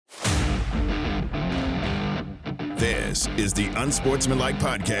This is the Unsportsmanlike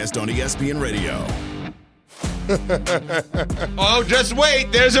Podcast on ESPN Radio. Oh, just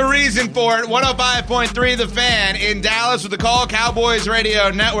wait. There's a reason for it. 105.3 The Fan in Dallas with the Call Cowboys Radio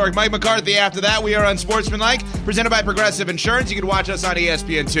Network. Mike McCarthy after that. We are Unsportsmanlike, presented by Progressive Insurance. You can watch us on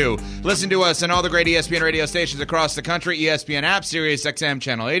ESPN2. Listen to us on all the great ESPN radio stations across the country. ESPN app, Sirius XM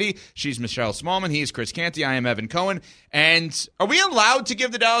Channel 80. She's Michelle Smallman. He's Chris Canty. I am Evan Cohen. And are we allowed to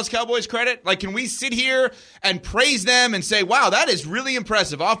give the Dallas Cowboys credit? Like, can we sit here and praise them and say, wow, that is really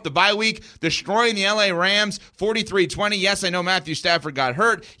impressive. Off the bye week, destroying the LA Rams 43-20. Yes, I know Matthew Stafford got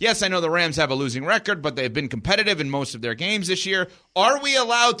hurt. Yes, I know the Rams have a losing record, but they've been competitive in most of their games this year. Are we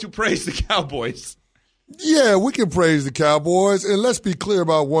allowed to praise the Cowboys? Yeah, we can praise the Cowboys. And let's be clear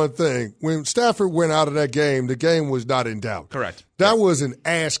about one thing. When Stafford went out of that game, the game was not in doubt. Correct. That was an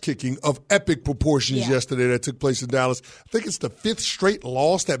ass-kicking of epic proportions yesterday that took place in Dallas. I think it's the 5th straight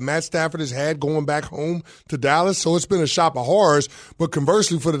loss that Matt Stafford has had going back home to Dallas. So it's been a shop of horrors. But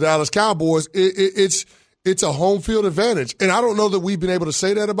conversely, for the Dallas Cowboys, it's a home field advantage. And I don't know that we've been able to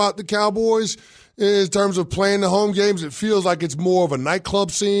say that about the Cowboys in terms of playing the home games. It feels like it's more of a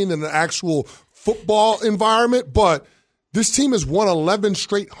nightclub scene than an actual football environment. But this team has won 11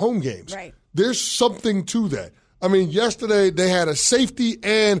 straight home games. Right. There's something to that. I mean, yesterday they had a safety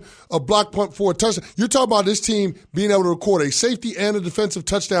and a block punt for a touchdown. You're talking about this team being able to record a safety and a defensive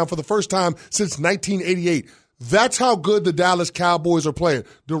touchdown for the first time since 1988. That's how good the Dallas Cowboys are playing.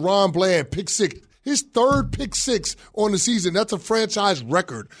 DeRon Bland, pick six. His 3rd pick six on the season. That's a franchise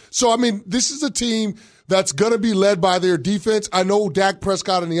record. So, I mean, this is a team that's going to be led by their defense. I know Dak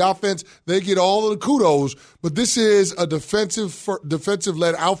Prescott and the offense, they get all of the kudos, but this is a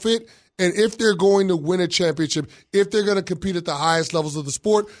defensive-led outfit. And if they're going to win a championship, if they're going to compete at the highest levels of the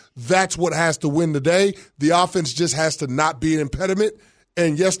sport, that's what has to win the day. The offense just has to not be an impediment.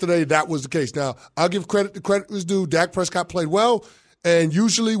 And yesterday, that was the case. Now, I'll give credit to credit was due. Dak Prescott played well. And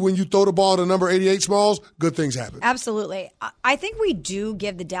usually when you throw the ball to number 88 Smalls, good things happen. Absolutely. I think we do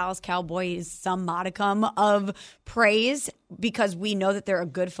give the Dallas Cowboys some modicum of praise because we know that they're a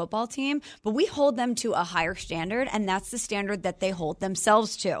good football team, but we hold them to a higher standard, and that's the standard that they hold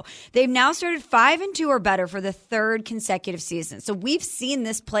themselves to. They've now started 5-2 or better for the 3rd consecutive season. So we've seen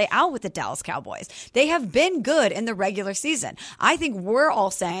this play out with the Dallas Cowboys. They have been good in the regular season. I think we're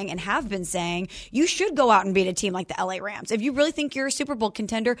all saying and have been saying you should go out and beat a team like the LA Rams. If you really think you're a Super Bowl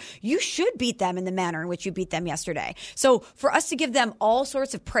contender, you should beat them in the manner in which you beat them yesterday. So for us to give them all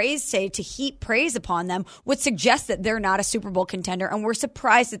sorts of praise, say to heap praise upon them, would suggest that they're not a Super Bowl contender, and we're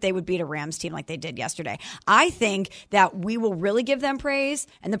surprised that they would beat a Rams team like they did yesterday. I think that we will really give them praise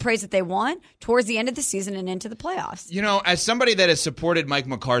and the praise that they want towards the end of the season and into the playoffs. You know, as somebody that has supported Mike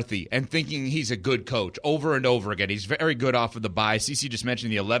McCarthy and thinking he's a good coach over and over again, he's very good off of the bye. CC just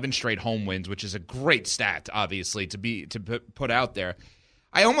mentioned the 11 straight home wins, which is a great stat, obviously, to put out there.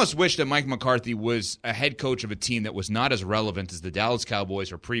 I almost wish that Mike McCarthy was a head coach of a team that was not as relevant as the Dallas Cowboys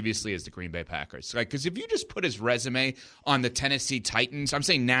or previously as the Green Bay Packers. Because if you just put his resume on the Tennessee Titans, I'm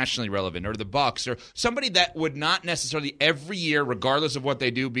saying nationally relevant, or the Bucs, or somebody that would not necessarily every year, regardless of what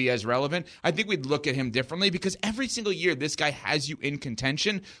they do, be as relevant, I think we'd look at him differently because every single year this guy has you in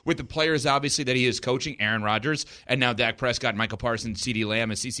contention with the players, obviously, that he is coaching, Aaron Rodgers, and now Dak Prescott, Michael Parsons, CeeDee Lamb,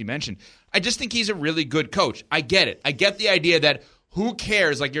 as CeCe mentioned. I just think he's a really good coach. I get it. I get the idea that who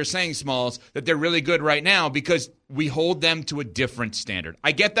cares, like you're saying, Smalls, that they're really good right now because we hold them to a different standard.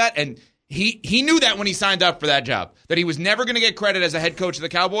 I get that, and he knew that when he signed up for that job, that he was never going to get credit as a head coach of the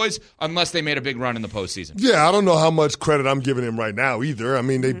Cowboys unless they made a big run in the postseason. Yeah, I don't know how much credit I'm giving him right now either. I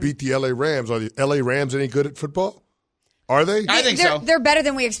mean, they beat the L.A. Rams. Are the L.A. Rams any good at football? Are they? I think so. They're better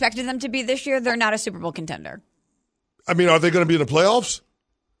than we expected them to be this year. They're not a Super Bowl contender. I mean, are they going to be in the playoffs?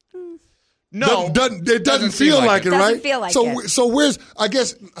 No, it doesn't feel like it, right? Doesn't feel like it. So where's, I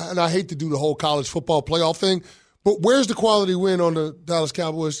guess, and I hate to do the whole college football playoff thing, but where's the quality win on the Dallas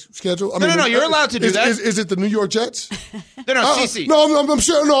Cowboys schedule? No, you're allowed to do that. Is it the New York Jets? No, CC. No, I'm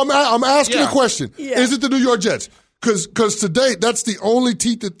sure. No, I'm asking a question. Yeah. Is it the New York Jets? Because to date, that's the only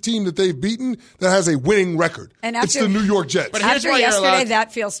team that they've beaten that has a winning record. And after, it's the New York Jets. But here's after why yesterday,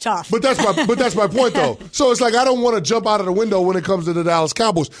 that feels tough. But that's my point, though. So it's like I don't want to jump out of the window when it comes to the Dallas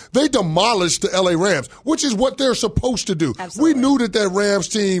Cowboys. They demolished the L.A. Rams, which is what they're supposed to do. Absolutely. We knew that Rams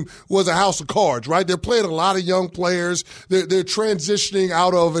team was a house of cards, right? They're playing a lot of young players. They're transitioning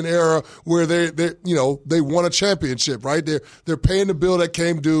out of an era where they won a championship, right? They're paying the bill that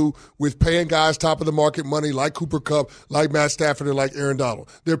came due with paying guys top of the market money like Cooper Kupp, like Matt Stafford, and like Aaron Donald.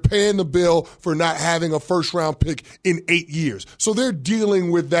 They're paying the bill for not having a first-round pick in 8 years. So they're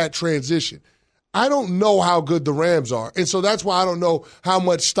dealing with that transition. I don't know how good the Rams are. And so that's why I don't know how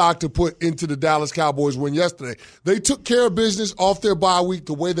much stock to put into the Dallas Cowboys win yesterday. They took care of business off their bye week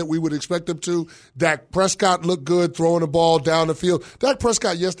the way that we would expect them to. Dak Prescott looked good throwing the ball down the field. Dak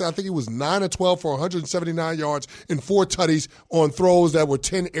Prescott yesterday, I think he was 9 of 12 for 179 yards and 4 tutties on throws that were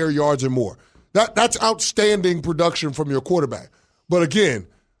 10 air yards or more. That's outstanding production from your quarterback. But again,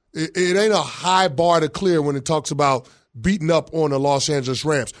 it ain't a high bar to clear when it talks about beating up on the Los Angeles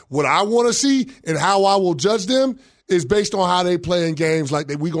Rams. What I want to see and how I will judge them is based on how they play in games like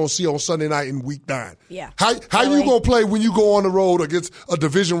that we're going to see on Sunday night in Week 9. Yeah. How you going to play when you go on the road against a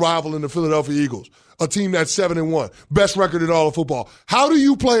division rival in the Philadelphia Eagles, a team that's 7-1, best record in all of football? How do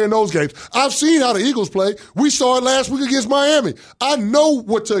you play in those games? I've seen how the Eagles play. We saw it last week against Miami. I know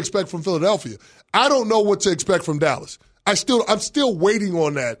what to expect from Philadelphia. I don't know what to expect from Dallas. I'm still waiting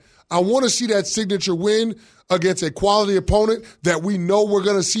on that. I want to see that signature win against a quality opponent that we know we're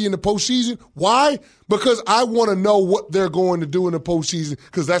going to see in the postseason. Why? Because I want to know what they're going to do in the postseason,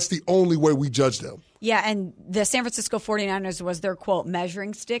 because that's the only way we judge them. Yeah, and the San Francisco 49ers was their, quote,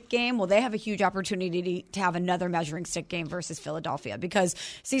 measuring stick game. Well, they have a huge opportunity to have another measuring stick game versus Philadelphia, because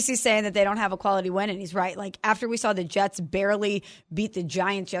CeCe's saying that they don't have a quality win, and he's right. Like, after we saw the Jets barely beat the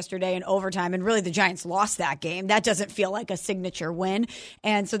Giants yesterday in overtime, and really the Giants lost that game, that doesn't feel like a signature win.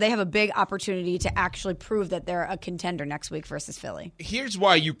 And so they have a big opportunity to actually prove that they're a contender next week versus Philly. Here's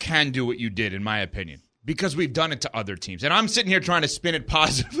why you can do what you did, in my opinion. Because we've done it to other teams. And I'm sitting here trying to spin it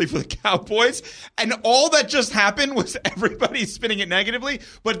positively for the Cowboys, and all that just happened was everybody spinning it negatively.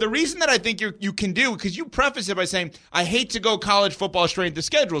 But the reason that I think you can do, because you preface it by saying, I hate to go college football strength to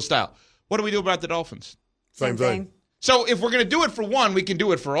schedule style. What do we do about the Dolphins? Same thing. So if we're going to do it for one, we can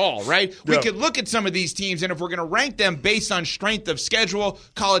do it for all, right? Yeah. We could look at some of these teams, and if we're going to rank them based on strength of schedule,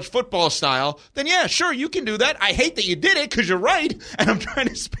 college football style, then yeah, sure, you can do that. I hate that you did it, because you're right, and I'm trying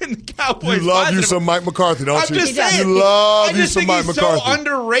to spin the Cowboys. You love positive. you some Mike McCarthy, don't you? I'm just saying. You love I you just some think Mike he's McCarthy. so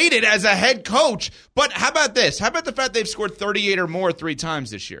underrated as a head coach. But how about this? How about the fact they've scored 38 or more 3 times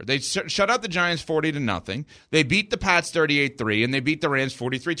this year? They shut out the Giants 40-0. They beat the Pats 38-3, and they beat the Rams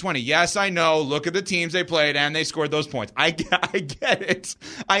 43-20. Yes, I know. Look at the teams they played, and they scored those points. I get it.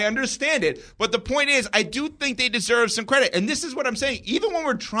 I understand it. But the point is, I do think they deserve some credit. And this is what I'm saying. Even when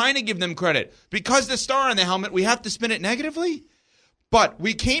we're trying to give them credit, because the star on the helmet, we have to spin it negatively. But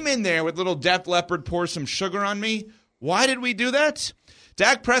we came in there with little Def Leppard pour some sugar on me. Why did we do that?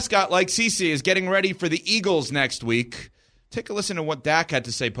 Dak Prescott, like CeCe, is getting ready for the Eagles next week. Take a listen to what Dak had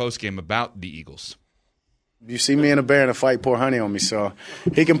to say postgame about the Eagles. You see me and a bear in a fight, pour honey on me. So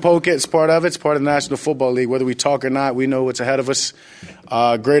he can poke it. It's part of it. It's part of the National Football League. Whether we talk or not, we know what's ahead of us.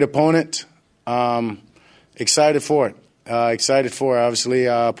 Great opponent. Excited for it. Obviously,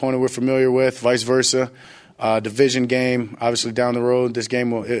 opponent we're familiar with, vice versa. Division game, obviously down the road. This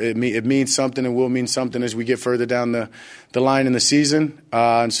game it means something and will mean something as we get further down the line in the season.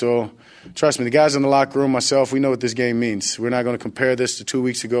 And so, trust me, the guys in the locker room, myself, we know what this game means. We're not going to compare this to 2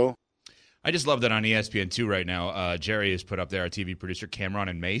 weeks ago. I just love that on ESPN2 right now. Jerry has put up there, our TV producer, Cameron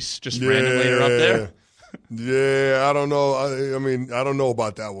and Mace, just randomly are up there. Yeah, I don't know. I don't know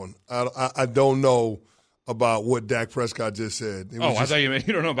about that one. I don't know about what Dak Prescott just said. I thought you meant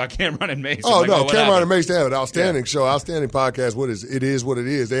you don't know about Cameron and Mace. Oh, no, Cameron and Mace, they have an outstanding show, outstanding podcast. It is what it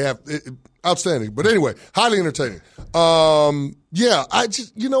is. They have outstanding. But anyway, highly entertaining.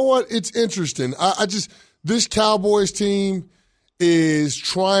 You know what? It's interesting. This Cowboys team is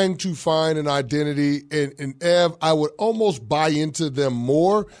trying to find an identity, and Ev, I would almost buy into them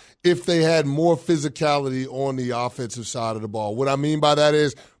more if they had more physicality on the offensive side of the ball. What I mean by that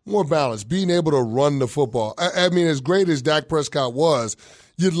is more balance, being able to run the football. I mean, as great as Dak Prescott was,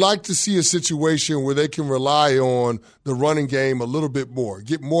 you'd like to see a situation where they can rely on the running game a little bit more,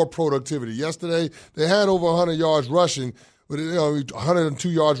 get more productivity. Yesterday, they had over 100 yards rushing, but 102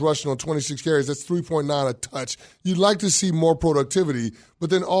 yards rushing on 26 carries, that's 3.9 a touch. You'd like to see more productivity, but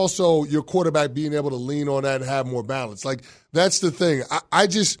then also your quarterback being able to lean on that and have more balance. Like, that's the thing.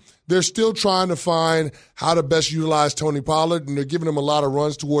 They're still trying to find how to best utilize Tony Pollard, and they're giving him a lot of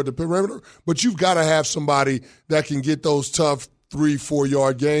runs toward the perimeter, but you've got to have somebody that can get those tough 3-4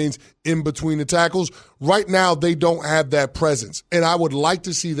 yard gains in between the tackles. Right now, they don't have that presence. And I would like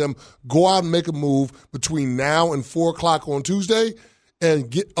to see them go out and make a move between now and 4 o'clock on Tuesday and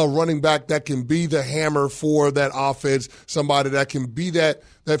get a running back that can be the hammer for that offense, somebody that can be that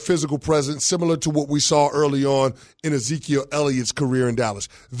that physical presence, similar to what we saw early on in Ezekiel Elliott's career in Dallas.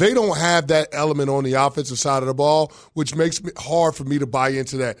 They don't have that element on the offensive side of the ball, which makes it hard for me to buy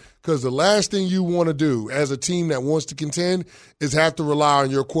into that. Because the last thing you want to do as a team that wants to contend is have to rely on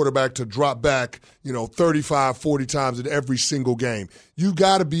your quarterback to drop back, 35, 40 times in every single game. You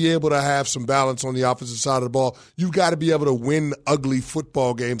got to be able to have some balance on the offensive side of the ball. You've got to be able to win ugly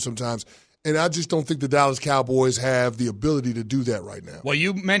football games sometimes. And I just don't think the Dallas Cowboys have the ability to do that right now. Well,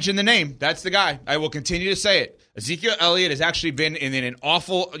 you mentioned the name. That's the guy. I will continue to say it. Ezekiel Elliott has actually been in an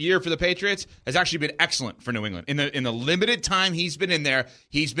awful year for the Patriots, has actually been excellent for New England. In the limited time he's been in there,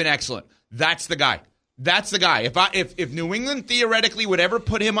 he's been excellent. That's the guy. That's the guy. If New England theoretically would ever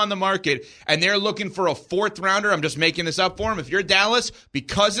put him on the market and they're looking for a fourth rounder, I'm just making this up for him. If you're Dallas,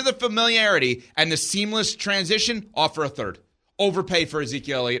 because of the familiarity and the seamless transition, offer a third. Overpay for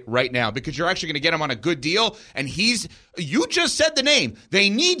Ezekiel Elliott right now because you're actually going to get him on a good deal. And you just said the name.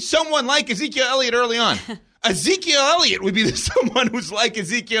 They need someone like Ezekiel Elliott early on. Ezekiel Elliott would be someone who's like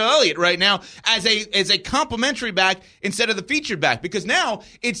Ezekiel Elliott right now as a complimentary back instead of the featured back, because now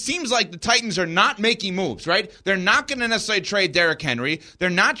it seems like the Titans are not making moves, right? They're not going to necessarily trade Derrick Henry. They're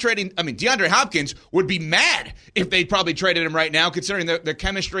not trading. I mean, DeAndre Hopkins would be mad if they probably traded him right now, considering the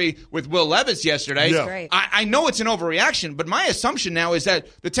chemistry with Will Levis yesterday. Yeah. Right. I know it's an overreaction, but my assumption now is that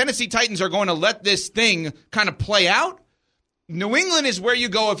the Tennessee Titans are going to let this thing kind of play out. New England is where you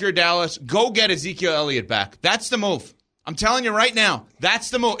go if you're Dallas. Go get Ezekiel Elliott back. That's the move. I'm telling you right now, that's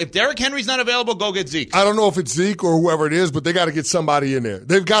the move. If Derrick Henry's not available, go get Zeke. I don't know if it's Zeke or whoever it is, but they got to get somebody in there.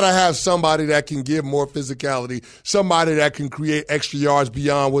 They've got to have somebody that can give more physicality, somebody that can create extra yards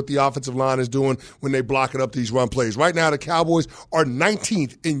beyond what the offensive line is doing when they blocking up these run plays. Right now, the Cowboys are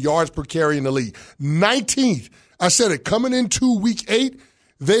 19th in yards per carry in the league. 19th. I said it, coming into week 8,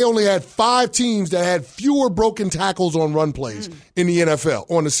 they only had 5 teams that had fewer broken tackles on run plays in the NFL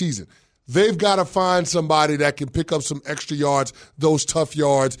on the season. They've got to find somebody that can pick up some extra yards, those tough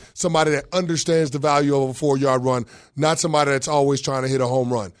yards, somebody that understands the value of a 4-yard run, not somebody that's always trying to hit a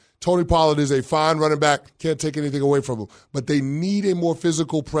home run. Tony Pollard is a fine running back, can't take anything away from him, but they need a more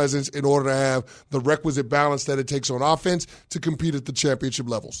physical presence in order to have the requisite balance that it takes on offense to compete at the championship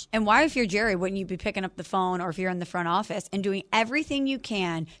levels. And why, if you're Jerry, wouldn't you be picking up the phone, or if you're in the front office, and doing everything you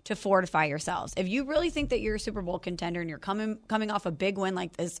can to fortify yourselves? If you really think that you're a Super Bowl contender and you're coming off a big win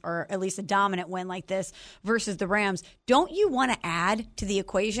like this, or at least a dominant win like this versus the Rams, don't you want to add to the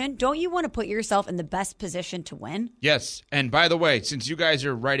equation? Don't you want to put yourself in the best position to win? Yes. And by the way, since you guys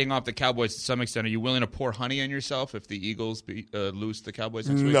are writing off the Cowboys to some extent, are you willing to pour honey on yourself if the Eagles lose the Cowboys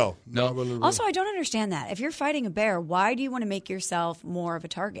next week? No. Also, I don't understand that. If you're fighting a bear, why do you want to make yourself more of a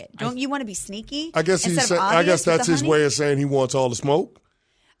target? Don't you want to be sneaky? I guess that's his way of saying he wants all the smoke.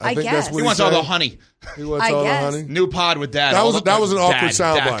 I think guess. that's what He wants all the honey. He wants all the honey. New pod with Dad. That was an awkward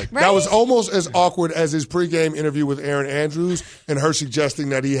soundbite. Right? That was almost as awkward as his pregame interview with Aaron Andrews and her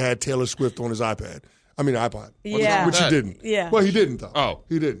suggesting that he had Taylor Swift on his iPod. Yeah. Which he didn't. Yeah. Well, he didn't though. Oh,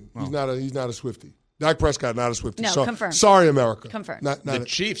 he didn't. He's not a Swiftie. Dak Prescott, not a Swiftie. No, confirmed. Sorry, America. Confirmed. The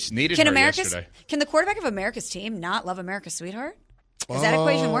Chiefs needed her yesterday. Can the quarterback of America's team not love America's sweetheart? Does that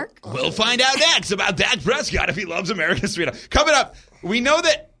equation work? We'll find out next about Dak Prescott if he loves America's sweetheart. Coming up, we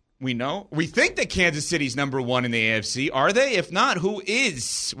think that Kansas City's number 1 in the AFC. Are they? If not, who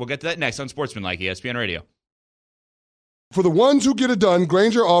is? We'll get to that next on Sportsmanlike ESPN Radio. For the ones who get it done,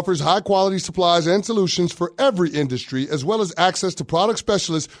 Grainger offers high-quality supplies and solutions for every industry, as well as access to product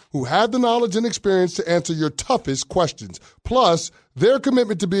specialists who have the knowledge and experience to answer your toughest questions. Plus, their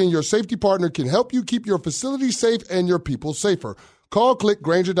commitment to being your safety partner can help you keep your facility safe and your people safer. Call, click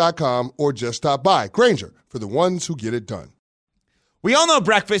Grainger.com, or just stop by. Grainger, for the ones who get it done. We all know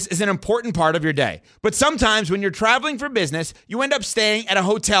breakfast is an important part of your day, but sometimes when you're traveling for business, you end up staying at a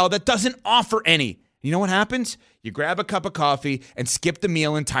hotel that doesn't offer any. You know what happens? You grab a cup of coffee and skip the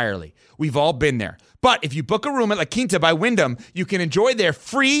meal entirely. We've all been there. But if you book a room at La Quinta by Wyndham, you can enjoy their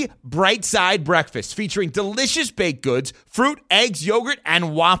free Bright Side breakfast featuring delicious baked goods, fruit, eggs, yogurt,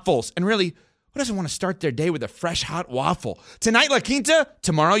 and waffles. And really, who doesn't want to start their day with a fresh, hot waffle? Tonight, La Quinta,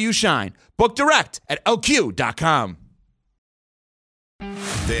 tomorrow you shine. Book direct at lq.com.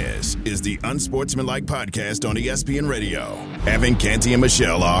 This is the Unsportsmanlike podcast on ESPN Radio. Evan, Canty, and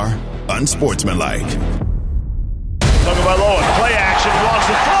Michelle are Unsportsmanlike. Tagovailoa, play action, wants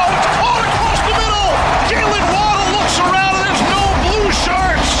to throw. It's caught across the middle. Jalen Waddle looks around and there's no blue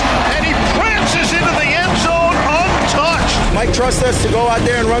shirts. And he prances into the end zone untouched. Mike trusts us to go out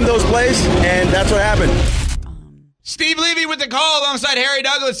there and run those plays, and that's what happened. Steve Levy with the call alongside Harry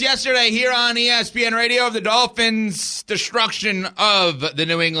Douglas yesterday here on ESPN Radio of the Dolphins. destruction of the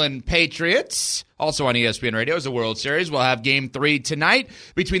New England Patriots. Also on ESPN Radio is the World Series. We'll have Game 3 tonight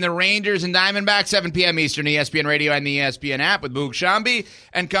between the Rangers and Diamondbacks, 7 p.m. Eastern, ESPN Radio and the ESPN app with Boog Shambi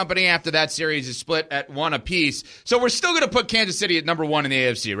and company. After that series is split at 1 apiece. So we're still going to put Kansas City at number 1 in the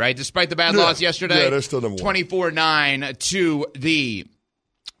AFC, right? Despite the bad loss yesterday. Yeah, they're still number 1. 24-9 to the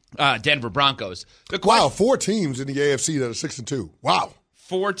Denver Broncos. Wow, 4 teams in the AFC that are 6-2. Wow.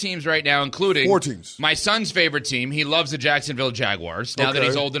 4 teams right now, including 4 teams. My son's favorite team. He loves the Jacksonville Jaguars. Now that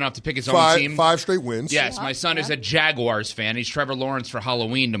he's old enough to pick his own team. 5 straight wins. Yes, my son is a Jaguars fan. He's Trevor Lawrence for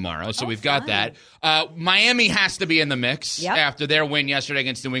Halloween tomorrow, so we've got that. Miami has to be in the mix after their win yesterday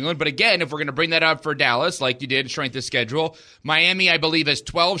against New England. But again, if we're going to bring that up for Dallas, like you did, strength of schedule, Miami, I believe, has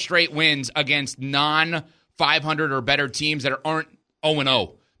 12 straight wins against non-500 or better teams that aren't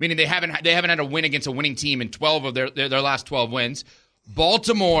 0-0. Meaning they haven't had a win against a winning team in 12 of their last 12 wins.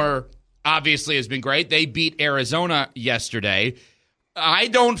 Baltimore obviously has been great. They beat Arizona yesterday. I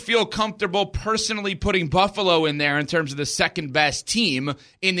don't feel comfortable personally putting Buffalo in there in terms of the second best team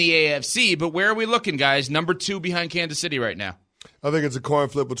in the AFC. But where are we looking, guys? Number 2 behind Kansas City right now. I think it's a coin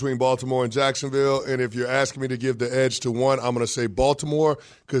flip between Baltimore and Jacksonville. And if you're asking me to give the edge to one, I'm going to say Baltimore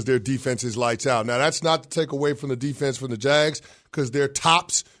because their defense is lights out. Now, that's not to take away from the defense from the Jags because they're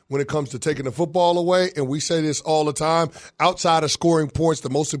tops when it comes to taking the football away. And we say this all the time. Outside of scoring points, the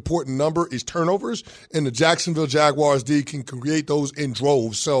most important number is turnovers. And the Jacksonville Jaguars D can create those in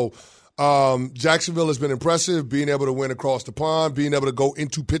droves. So Jacksonville has been impressive, being able to win across the pond, being able to go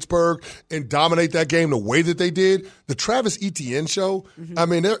into Pittsburgh and dominate that game the way that they did. The Travis Etienne show, I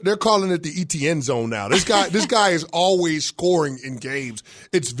mean, they're calling it the Etienne zone now. This guy is always scoring in games.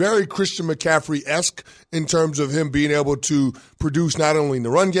 It's very Christian McCaffrey-esque in terms of him being able to produce not only in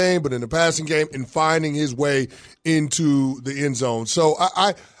the run game but in the passing game and finding his way into the end zone. So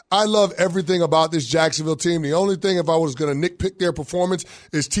I love everything about this Jacksonville team. The only thing, if I was going to nitpick their performance,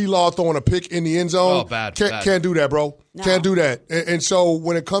 is T-Law throwing a pick in the end zone. Oh, bad. Can't do that, bro. No. Can't do that. And so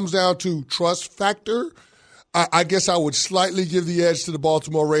when it comes down to trust factor, I guess I would slightly give the edge to the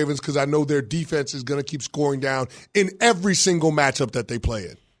Baltimore Ravens because I know their defense is going to keep scoring down in every single matchup that they play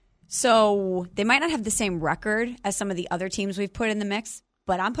in. So they might not have the same record as some of the other teams we've put in the mix,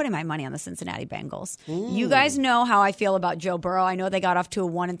 but I'm putting my money on the Cincinnati Bengals. You guys know how I feel about Joe Burrow. I know they got off to a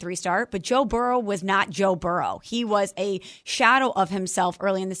 1-3 start, but Joe Burrow was not Joe Burrow. He was a shadow of himself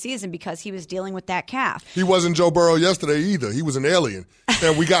early in the season because he was dealing with that calf. He wasn't Joe Burrow yesterday either. He was an alien.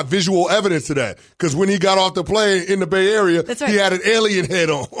 And we got visual evidence of that because when he got off the plane in the Bay Area, He had an alien head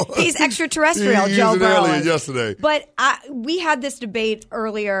on. He's extraterrestrial, Joe Burrow. He was an alien yesterday. But we had this debate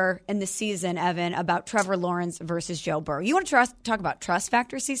earlier in the season, Evan, about Trevor Lawrence versus Joe Burrow. You want to talk about trust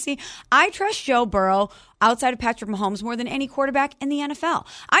factor, CC? I trust Joe Burrow outside of Patrick Mahomes more than any quarterback in the NFL.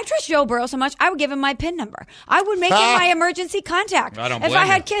 I trust Joe Burrow so much, I would give him my PIN number. I would make him my emergency contact. If I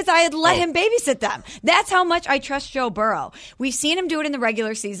had kids, I'd let him babysit them. That's how much I trust Joe Burrow. We've seen him do it in the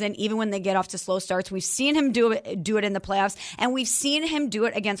regular season, even when they get off to slow starts. We've seen him do it in the playoffs, and we've seen him do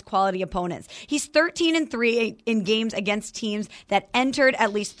it against quality opponents. He's 13-3 in games against teams that entered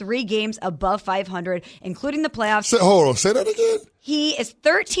at least 3 games above 500, including the playoffs. Hold on, say that again? He is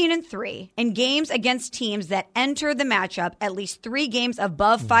 13-3 in games against teams that enter the matchup at least 3 games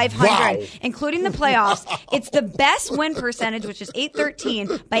above 500, including the playoffs. It's the best win percentage, which is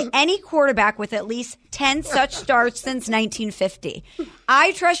 .813, by any quarterback with at least 10 such starts since 1950.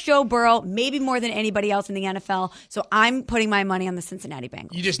 I trust Joe Burrow maybe more than anybody else in the NFL, so I'm putting my money on the Cincinnati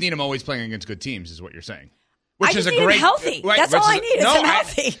Bengals. You just need him always playing against good teams is what you're saying. I just need him healthy. That's all I need is him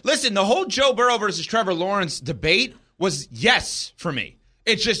healthy. Listen, the whole Joe Burrow versus Trevor Lawrence debate was yes for me.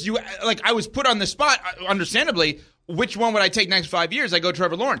 It's just I was put on the spot, understandably, which one would I take next 5 years? I go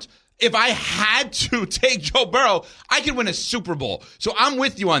Trevor Lawrence. If I had to take Joe Burrow, I could win a Super Bowl. So I'm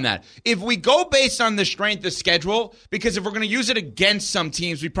with you on that. If we go based on the strength of schedule, because if we're going to use it against some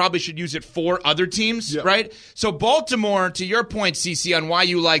teams, we probably should use it for other teams, right? So Baltimore, to your point, CC, on why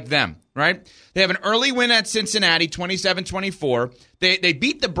you like them, right? They have an early win at Cincinnati, 27-24. They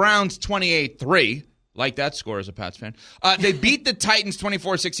beat the Browns 28-3. Like that score as a Pats fan. They beat the Titans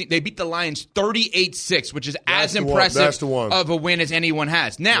 24-16. They beat the Lions 38-6, which is as impressive of a win as anyone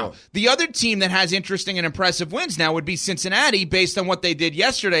has. Now, the other team that has interesting and impressive wins now would be Cincinnati based on what they did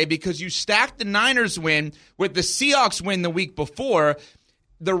yesterday because you stacked the Niners win with the Seahawks win the week before.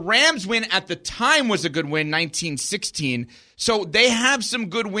 The Rams win at the time was a good win, 19-16. So they have some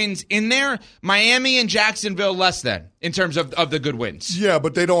good wins in there. Miami and Jacksonville less than in terms of the good wins. Yeah,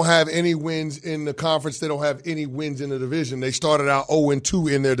 but they don't have any wins in the conference. They don't have any wins in the division. They started out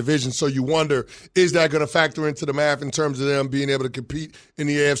 0-2 in their division. So you wonder, is that going to factor into the math in terms of them being able to compete in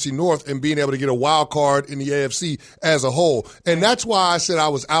the AFC North and being able to get a wild card in the AFC as a whole? And that's why I said I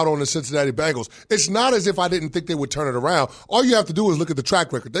was out on the Cincinnati Bengals. It's not as if I didn't think they would turn it around. All you have to do is look at the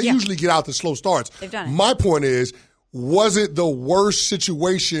track record. They usually get out to slow starts. They've done it. My point is, was it the worst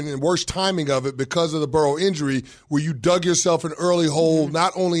situation and worst timing of it because of the Burrow injury where you dug yourself an early hole,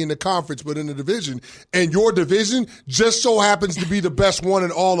 not only in the conference but in the division, and your division just so happens to be the best one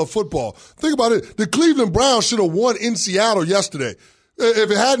in all of football? Think about it. The Cleveland Browns should have won in Seattle yesterday.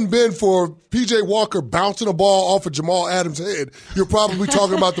 If it hadn't been for P.J. Walker bouncing a ball off of Jamal Adams' head, you're probably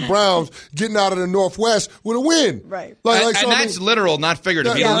talking about the Browns getting out of the Northwest with a win. Right. And that's literal, not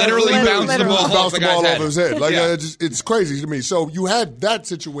figurative. He literally bounced the ball off the guy's head. His head. It's crazy to me. So you had that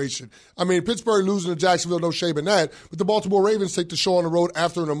situation. I mean, Pittsburgh losing to Jacksonville, no shame in that. But the Baltimore Ravens take the show on the road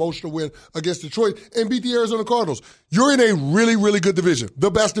after an emotional win against Detroit and beat the Arizona Cardinals. You're in a really, really good division, the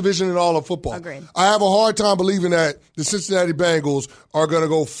best division in all of football. Agreed. I have a hard time believing that the Cincinnati Bengals are going to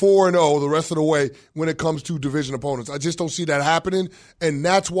go 4-0 the rest of the way when it comes to division opponents. I just don't see that happening, and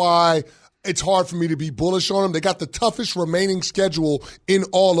that's why it's hard for me to be bullish on them. They got the toughest remaining schedule in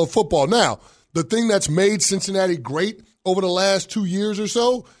all of football. Now, the thing that's made Cincinnati great over the last 2 years or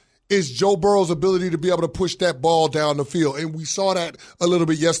so is Joe Burrow's ability to be able to push that ball down the field. And we saw that a little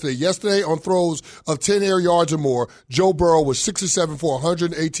bit yesterday. Yesterday, on throws of 10 air yards or more, Joe Burrow was 6 of 7 for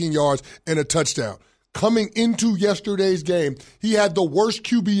 118 yards and a touchdown. Coming into yesterday's game, he had the worst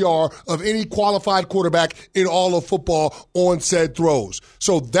QBR of any qualified quarterback in all of football on said throws.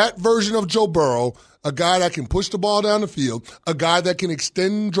 So that version of Joe Burrow, a guy that can push the ball down the field, a guy that can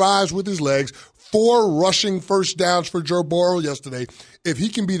extend drives with his legs, 4 rushing first downs for Joe Burrow yesterday. If he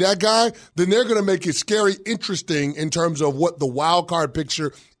can be that guy, then they're going to make it scary interesting in terms of what the wild card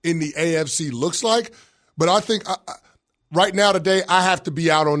picture in the AFC looks like. But I think right now today, I have to be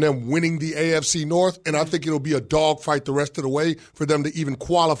out on them winning the AFC North, and I think it'll be a dogfight the rest of the way for them to even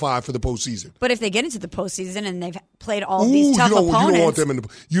qualify for the postseason. But if they get into the postseason and they've played all these tough opponents,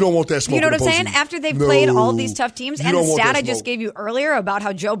 you don't want that smoke. You know what in the I'm saying? postseason. After they've played all these tough teams, and the stat I just smoke. gave you earlier about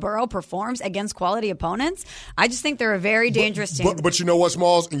how Joe Burrow performs against quality opponents, I just think they're a very dangerous team. But you know what,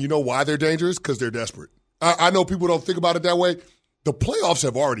 Smalls, and you know why they're dangerous? Because they're desperate. I know people don't think about it that way. The playoffs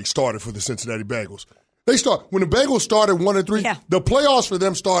have already started for the Cincinnati Bengals. When the Bengals started 1-3, the playoffs for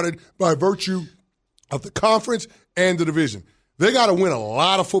them started by virtue of the conference and the division. They got to win a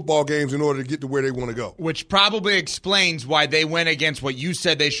lot of football games in order to get to where they want to go. Which probably explains why they went against what you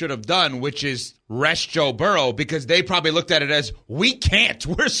said they should have done, which is rest Joe Burrow, because they probably looked at it as, we can't.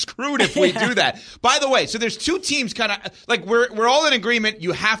 We're screwed if we do that. By the way, so there's two teams kind of, like we're all in agreement.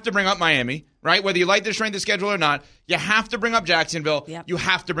 You have to bring up Miami, right? Whether you like the strength of schedule or not, you have to bring up Jacksonville. Yep. You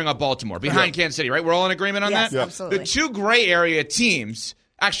have to bring up Baltimore behind Kansas City, right? We're all in agreement on that? Yes, absolutely. The two gray area teams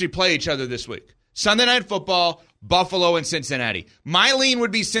actually play each other this week. Sunday Night Football, Buffalo and Cincinnati. My lean would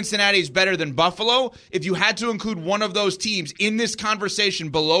be Cincinnati's better than Buffalo. If you had to include one of those teams in this conversation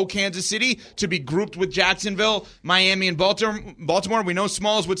below Kansas City to be grouped with Jacksonville, Miami, and Baltimore, we know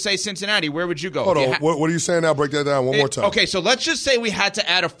Smalls would say Cincinnati. Where would you go? Hold on. What are you saying now? Break that down one more time. Okay, so let's just say we had to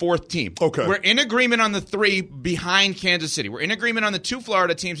add a fourth team. Okay. We're in agreement on the 3 behind Kansas City. We're in agreement on the 2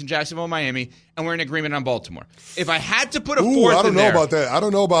 Florida teams in Jacksonville and Miami, and we're in agreement on Baltimore. If I had to put a fourth I don't in know there, about that. I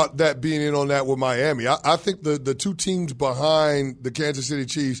don't know about that being in on that with Miami. I think the two teams behind the Kansas City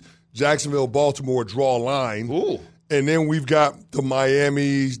Chiefs, Jacksonville, Baltimore, draw a line. Ooh. And then we've got the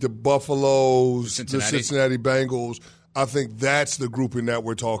Miamis, the Buffaloes, the Cincinnati Bengals. I think that's the grouping that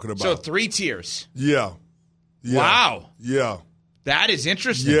we're talking about. So 3 tiers. Yeah. Wow. Yeah. That is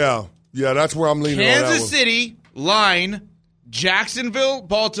interesting. Yeah. That's where I'm leaning on that one. Kansas City, line. Jacksonville,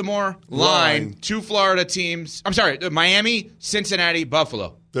 Baltimore, line. 2 Florida teams. I'm sorry, Miami, Cincinnati,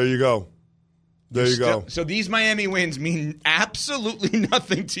 Buffalo. There you go. So these Miami wins mean absolutely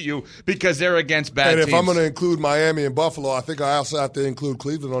nothing to you because they're against bad teams. And if I'm going to include Miami and Buffalo, I think I also have to include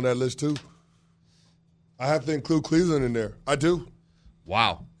Cleveland on that list too. I have to include Cleveland in there. I do.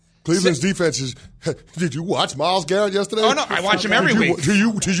 Wow. Cleveland's defense is. Did you watch Myles Garrett yesterday? Oh no, I watch him every week.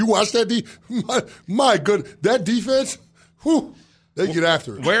 Did you watch that? My good, that defense. Whew, they get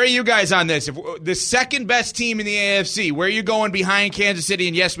after it. Where are you guys on this? If the second best team in the AFC, where are you going behind Kansas City?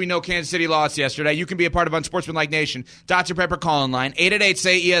 And yes, we know Kansas City lost yesterday. You can be a part of Unsportsmanlike Nation. Dr. Pepper call-in line,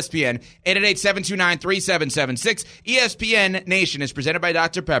 888-SAY-ESPN, 888-729-3776. ESPN Nation is presented by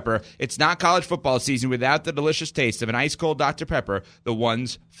Dr. Pepper. It's not college football season without the delicious taste of an ice-cold Dr. Pepper, the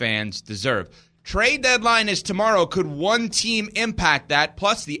ones fans deserve. Trade deadline is tomorrow. Could one team impact that?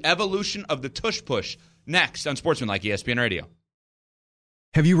 Plus the evolution of the tush push. Next on Sportsmanlike ESPN Radio.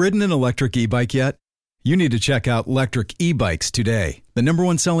 Have you ridden an electric e-bike yet? You need to check out Electric E-Bikes today, the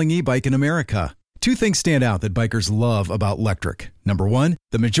 #1 selling e-bike in America. Two things stand out that bikers love about Electric. Number one,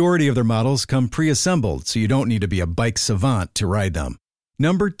 the majority of their models come pre-assembled, so you don't need to be a bike savant to ride them.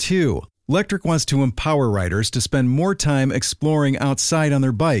 Number two, Electric wants to empower riders to spend more time exploring outside on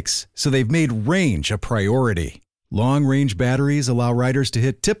their bikes, so they've made range a priority. Long-range batteries allow riders to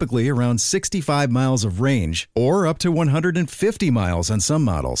hit typically around 65 miles of range, or up to 150 miles on some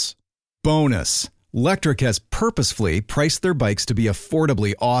models. Bonus, Electric has purposefully priced their bikes to be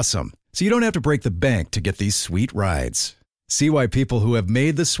affordably awesome, so you don't have to break the bank to get these sweet rides. See why people who have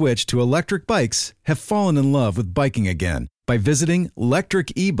made the switch to electric bikes have fallen in love with biking again by visiting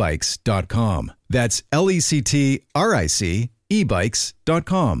lectricebikes.com. That's LECTRIC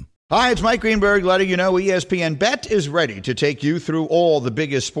ebikes.com. Hi, it's Mike Greenberg letting you know ESPN Bet is ready to take you through all the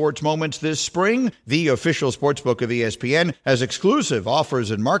biggest sports moments this spring. The official sportsbook of ESPN has exclusive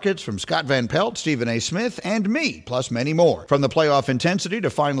offers and markets from Scott Van Pelt, Stephen A. Smith, and me, plus many more. From the playoff intensity to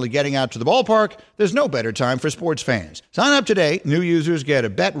finally getting out to the ballpark, there's no better time for sports fans. Sign up today. New users get a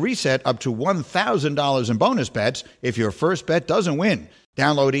bet reset up to $1,000 in bonus bets if your first bet doesn't win.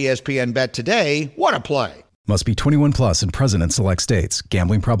 Download ESPN Bet today. What a play. Must be 21 plus and present in select states.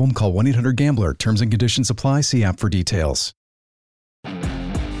 Gambling problem? Call 1-800-GAMBLER. Terms and conditions apply. See app for details.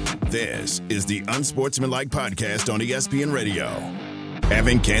 This is the Unsportsmanlike Podcast on ESPN Radio.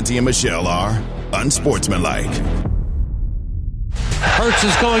 Evan, Canty, and Michelle are Unsportsmanlike. Hurts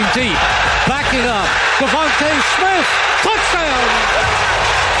is going deep. Backing up. Devontae Smith. Touchdown.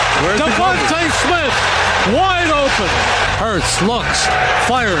 Devontae Smith. Wide open. Hurts looks.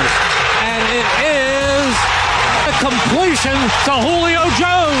 Fires. And it is a completion to Julio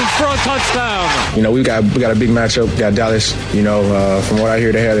Jones for a touchdown. You know, we got a big matchup. We got Dallas. You know, from what I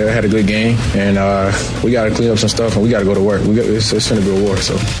hear, they had a good game, and we got to clean up some stuff, and we got to go to work. It's going to be a war.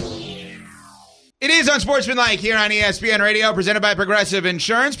 So. It is Unsportsmanlike here on ESPN Radio, presented by Progressive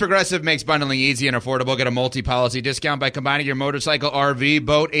Insurance. Progressive makes bundling easy and affordable. Get a multi-policy discount by combining your motorcycle, RV,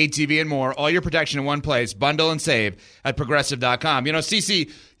 boat, ATV, and more. All your protection in one place. Bundle and save at Progressive.com. You know,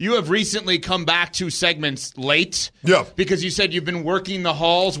 CeCe, you have recently come back to segments late. Yeah. Because you said you've been working the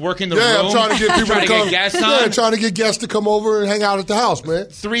halls, working the room. Yeah, I'm trying to get people to come. Get guests on. Yeah, trying to get guests to come over and hang out at the house, man.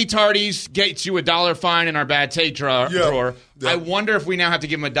 3 tardies gets you $1 fine in our bad take drawer. Yeah. I wonder if we now have to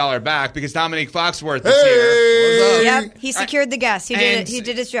give him $1 back because Dominique Foxworth is here. Yep, he secured the guest. He did it. He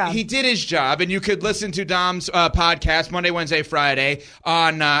did his job. He did his job, and you could listen to Dom's podcast Monday, Wednesday, Friday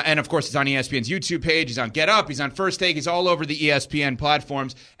on, and of course it's on ESPN's YouTube page. He's on Get Up. He's on First Take. He's all over the ESPN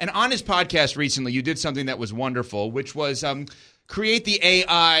platforms. And on his podcast recently, you did something that was wonderful, which was create the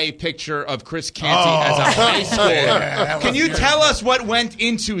AI picture of Chris Canty as a high schooler. Yeah, can you tell us what went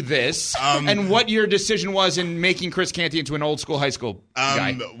into this and what your decision was in making Chris Canty into an old school high school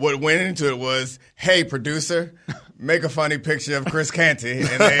guy? What went into it was, hey, producer, make a funny picture of Chris Canty. And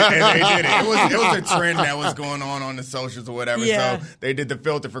they did it. It was a trend that was going on the socials or whatever. Yeah. So they did the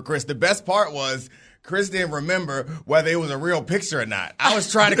filter for Chris. The best part was Chris didn't remember whether it was a real picture or not. I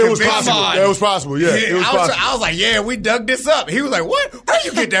was trying to convince him. It was possible, yeah. It was possible. I was like, yeah, we dug this up. He was like, what? Where'd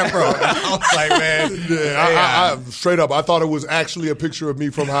you get that from? I was like, man. Yeah, I straight up, I thought it was actually a picture of me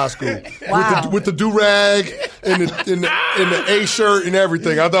from high school. Wow. With the do-rag and the A shirt and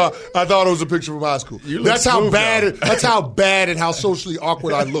everything. I thought it was a picture from high school. That's how bad and how socially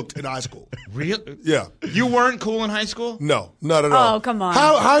awkward I looked in high school. Really? Yeah. You weren't cool in high school? No, not at all. Oh, come on.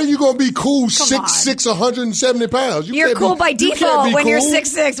 How are you going to be cool 6'6", 170 pounds? You're cool by default when you're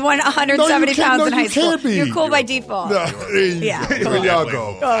 6'6", 170 pounds in high school. You're cool by default. No, yeah. There y'all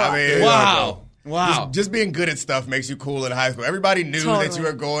go. I mean, Wow. Just being good at stuff makes you cool in high school. Everybody knew that you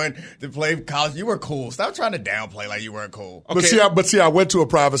were going to play college. You were cool. Stop trying to downplay like you weren't cool. Okay. But see, I went to a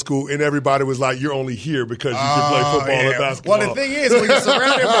private school and everybody was like, you're only here because you can play football and basketball. Well, the thing is, when you're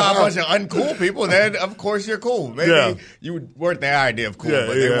surrounded by a bunch of uncool people, then of course you're cool. Maybe you weren't their idea of cool,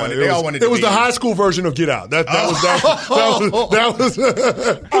 but they all wanted to be. It was the high school version of Get Out. That was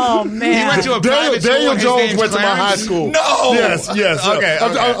Oh, man. He went to a private school. Daniel Jones went to my high school. No! Yes. Okay.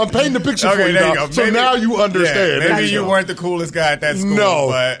 I'm painting the picture for you now. So now you understand. Maybe you weren't the coolest guy at that school. No.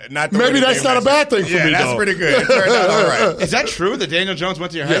 But not the maybe that's not a bad thing for me, that's though. pretty good. It turned out all right. Is that true that Daniel Jones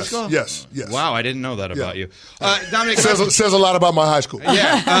went to your high school? Yes. Wow, I didn't know that about you. Dominic says a lot about my high school.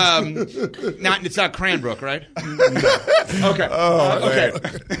 Yeah. It's not Cranbrook, right? Okay. Okay.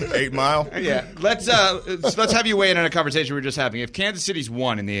 8 Mile. Yeah. Let's have you weigh in on a conversation we were just having. If Kansas City's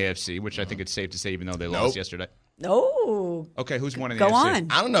won in the AFC, which I think it's safe to say even though they lost yesterday. Oh. Okay, who's one in the Go AFC? on.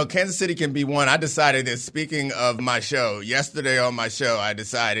 I don't know. Kansas City can be one. I decided that, speaking of my show, yesterday on my show, I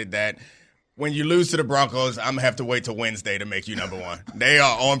decided that when you lose to the Broncos, I'm going to have to wait till Wednesday to make you number one. They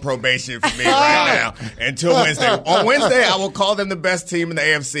are on probation for me right now until Wednesday. On Wednesday, I will call them the best team in the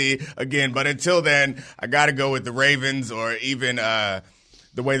AFC again. But until then, I got to go with the Ravens, or even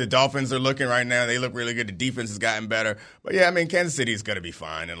the way the Dolphins are looking right now. They look really good. The defense has gotten better. But, yeah, I mean, Kansas City is going to be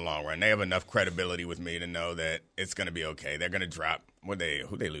fine in the long run. They have enough credibility with me to know that it's going to be okay. They're going to drop who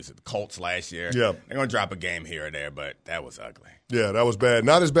they lose to? The Colts last year. Yeah. They're going to drop a game here or there, but that was ugly. Yeah, that was bad.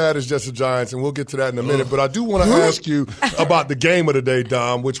 Not as bad as just the Giants, and we'll get to that in a minute. But I do want to ask you about the game of the day,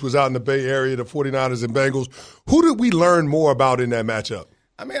 Dom, which was out in the Bay Area, the 49ers and Bengals. Who did we learn more about in that matchup?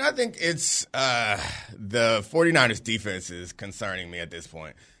 I mean, I think it's the 49ers defense is concerning me at this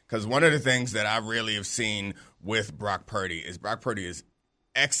point, because one of the things that I really have seen with Brock Purdy is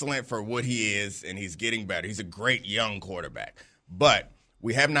excellent for what he is, and he's getting better. He's a great young quarterback. But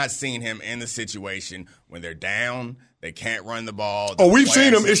we have not seen him in the situation when they're down, they can't run the ball. We've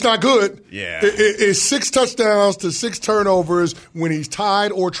seen him. It's not good. Yeah. It's 6 touchdowns to 6 turnovers when he's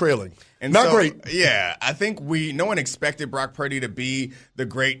tied or trailing. And not so, great. Yeah, I think no one expected Brock Purdy to be the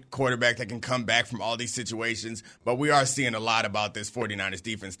great quarterback that can come back from all these situations, but we are seeing a lot about this 49ers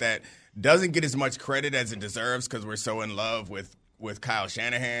defense that doesn't get as much credit as it deserves because we're so in love with Kyle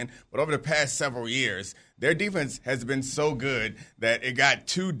Shanahan. But over the past several years, their defense has been so good that it got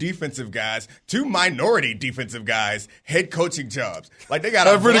 2 minority defensive guys, head coaching jobs. Like they got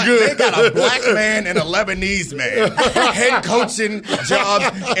a black man and a Lebanese man head coaching jobs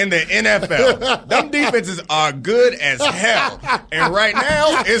in the NFL. Them defenses are good as hell, and right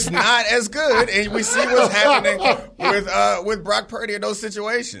now it's not as good. And we see what's happening with Brock Purdy in those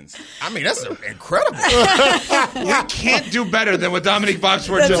situations. I mean, that's incredible. We can't do better than what Dominique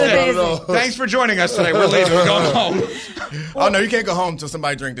Foxworth just amazing. did. Thanks for joining us today. We're leaving. We're going home. Oh, no, you can't go home until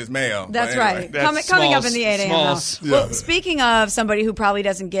somebody drink this mayo. That's anyway. right. Coming up in the 8 a.m. hour. Yeah. Well, speaking of somebody who probably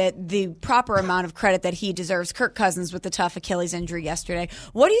doesn't get the proper amount of credit that he deserves, Kirk Cousins with the tough Achilles injury yesterday.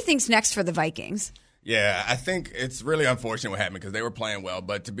 What do you think's next for the Vikings? Yeah, I think it's really unfortunate what happened because they were playing well.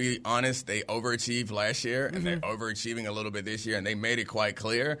 But to be honest, they overachieved last year, and they're overachieving a little bit this year. And they made it quite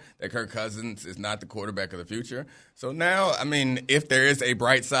clear that Kirk Cousins is not the quarterback of the future. So now, I mean, if there is a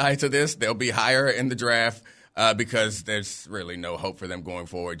bright side to this, they'll be higher in the draft. Because there's really no hope for them going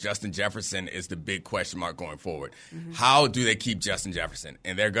forward. Justin Jefferson is the big question mark going forward. How do they keep Justin Jefferson?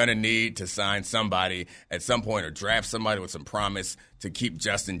 And they're going to need to sign somebody at some point or draft somebody with some promise to keep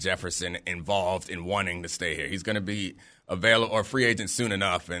Justin Jefferson involved in wanting to stay here. He's going to be available or free agent soon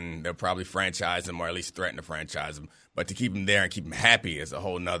enough, and they'll probably franchise him or at least threaten to franchise him. But to keep him there and keep him happy is a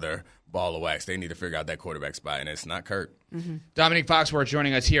whole nother ball of wax. They need to figure out that quarterback spot, and it's not Kirk. Dominique Foxworth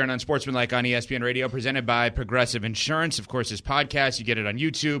joining us here on Unsportsmanlike on ESPN Radio, presented by Progressive Insurance. Of course, this podcast, you get it on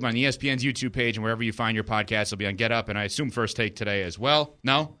YouTube, on ESPN's YouTube page, and wherever you find your podcast. It'll be on Get Up, and I assume First Take today as well.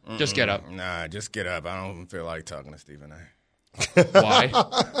 No? Just Get Up. Nah, just Get Up. I don't feel like talking to Stephen A. Why?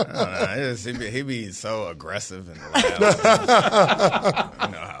 I don't know. He be so aggressive and loud.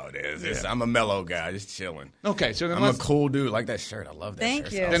 You know how it is. I'm a mellow guy, just chilling. Okay, so then I'm a cool dude. Like that shirt. I love that Thank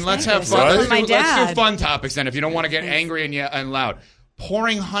shirt. you. Then let's have fun. Right? Let's My dad. do fun topics then if you don't want to get angry and loud.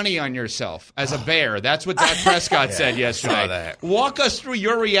 Pouring honey on yourself as a bear. That's what Dak Prescott said yesterday. Saw that. Walk us through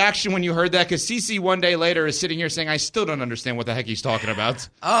your reaction when you heard that, because CeCe one day later is sitting here saying, I still don't understand what the heck he's talking about.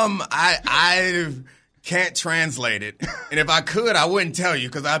 I can't translate it, and if I could, I wouldn't tell you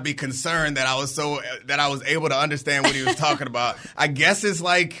because I'd be concerned that I was able to understand what he was talking about. I guess it's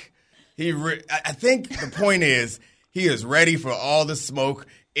like I think the point is he is ready for all the smoke,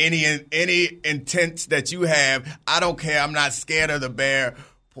 any intent that you have. I don't care. I'm not scared of the bear.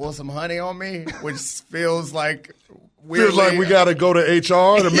 Pour some honey on me, which feels like. Feels like we got to go to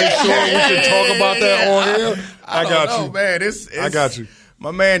HR to make sure we can talk about that on air. I got you, man. I got you.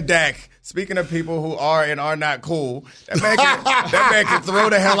 My man Dak. Speaking of people who are and are not cool, that man can throw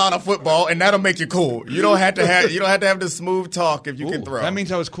the hell out of football, and that'll make you cool. You don't have to have the smooth talk if you can throw. That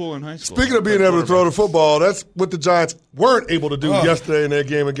means I was cool in high school. Speaking of being able to throw the football, that's what the Giants weren't able to do yesterday in their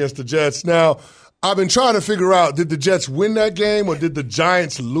game against the Jets. Now, I've been trying to figure out, did the Jets win that game or did the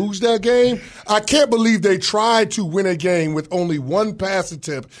Giants lose that game? I can't believe they tried to win a game with only one pass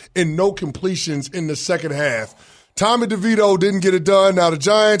attempt and no completions in the second half. Tommy DeVito didn't get it done. Now, the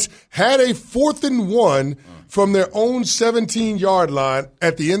Giants had a 4th and 1 from their own 17-yard line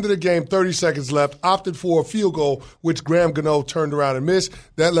at the end of the game, 30 seconds left, opted for a field goal, which Graham Gano turned around and missed.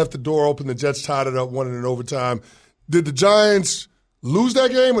 That left the door open. The Jets tied it up, won it in overtime. Did the Giants lose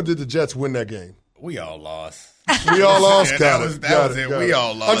that game or did the Jets win that game? We all lost. We all lost. That was it. We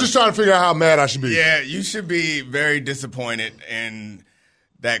all lost. I'm just trying to figure out how mad I should be. Yeah, you should be very disappointed in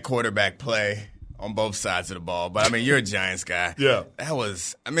that quarterback play on both sides of the ball. But, I mean, you're a Giants guy. Yeah.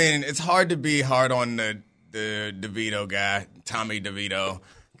 It's hard to be hard on the DeVito guy, Tommy DeVito,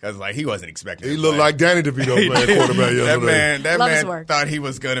 because, he wasn't expecting it. He looked like Danny DeVito playing quarterback yesterday. That man thought he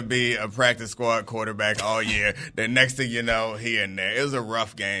was going to be a practice squad quarterback all year. The next thing you know, he in there. It was a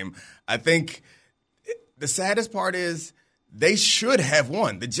rough game. I think the saddest part is they should have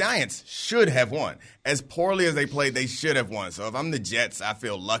won. The Giants should have won. As poorly as they played, they should have won. So if I'm the Jets, I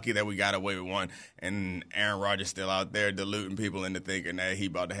feel lucky that we got away with one. And Aaron Rodgers still out there deluding people into thinking that he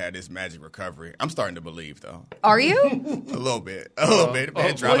about to have this magic recovery. I'm starting to believe, though. Are you? A little bit. We're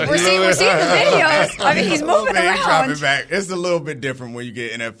seeing the videos. I mean, he's moving around. He's dropping back. It's a little bit different when you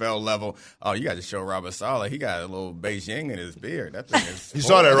get NFL level. Oh, you got to show Robert Saleh. He got a little Beijing in his beard. That thing is You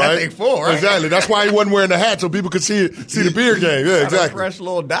saw that, right? That thing full, right? Exactly. That's why he wasn't wearing the hat, so people could see the beard game. Yeah, exactly. A fresh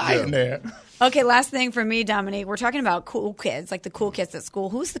little dye in there. Okay, last thing for me, Dominique. We're talking about cool kids, like the cool kids at school.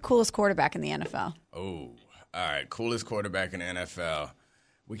 Who's the coolest quarterback in the NFL? Oh, all right. Coolest quarterback in the NFL.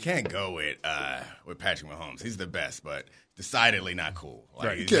 We can't go with Patrick Mahomes. He's the best, but decidedly not cool.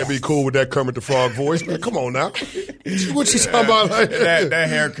 You can't be cool with that Kermit the Frog voice, man. Come on now. What you talking about? That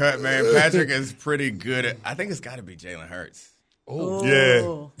haircut, man. Patrick is pretty good. I think it's got to be Jalen Hurts.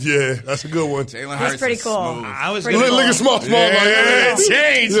 Oh, yeah, that's a good one. Jalen Hurts He's pretty cool. I was look at small. Yeah, it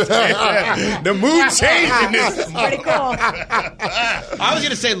changed. The mood changed in this. Pretty cool. I was going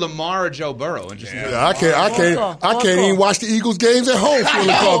to say Lamar or Joe Burrow. And just I can't even watch the Eagles games at home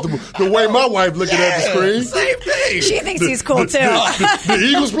feeling comfortable. The way my wife looking at the screen. Same thing. She thinks he's cool, too. The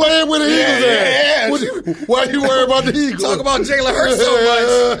Eagles playing with the Eagles at? Why you worry about the Eagles? Talk about Jalen Hurts so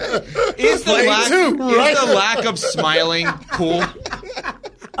much. Is the lack of smiling cool?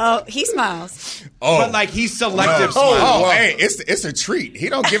 Oh, he smiles. But he's selective smiling. Oh, hey, it's a treat. He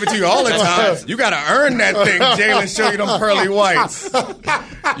don't give it to you all the time. You got to earn that thing, Jalen. Show you them pearly whites.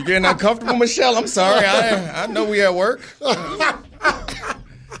 You getting uncomfortable, Michelle? I'm sorry. I know we at work.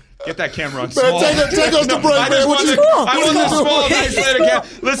 Get that camera on small. Man, take us to break, man. I want the small, isolated camera.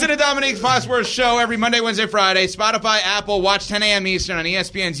 Listen to Dominique Foxworth's show every Monday, Wednesday, Friday. Spotify, Apple. Watch 10 a.m. Eastern on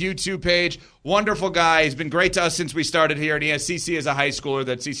ESPN's YouTube page. Wonderful guy. He's been great to us since we started here. And he has CC as a high schooler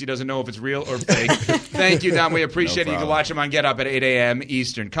that CC doesn't know if it's real or fake. Thank you, Dom. We appreciate it. You can watch him on Get Up at 8 a.m.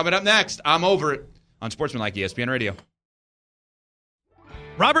 Eastern. Coming up next, I'm Over It on Sportsmanlike ESPN Radio.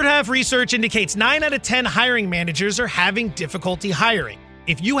 Robert Half research indicates 9 out of 10 hiring managers are having difficulty hiring.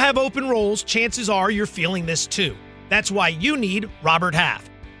 If you have open roles, chances are you're feeling this too. That's why you need Robert Half.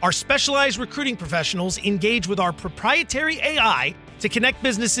 Our specialized recruiting professionals engage with our proprietary AI to connect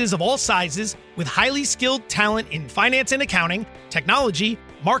businesses of all sizes with highly skilled talent in finance and accounting, technology,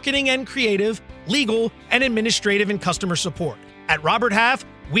 marketing and creative, legal, and administrative and customer support. At Robert Half,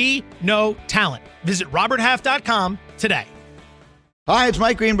 we know talent. Visit roberthalf.com today. Hi, it's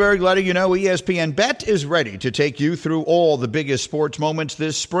Mike Greenberg letting you know ESPN Bet is ready to take you through all the biggest sports moments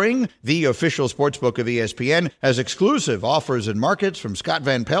this spring. The official sportsbook of ESPN has exclusive offers and markets from Scott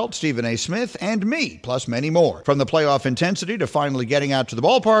Van Pelt, Stephen A. Smith, and me, plus many more. From the playoff intensity to finally getting out to the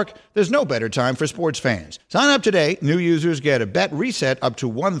ballpark, there's no better time for sports fans. Sign up today. New users get a bet reset up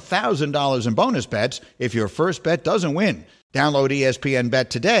to $1,000 in bonus bets if your first bet doesn't win. Download ESPN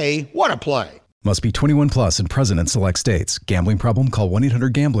Bet today. What a play. Must be 21 plus and present in select states. Gambling problem? Call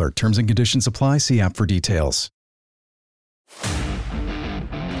 1-800-GAMBLER. Terms and conditions apply. See app for details.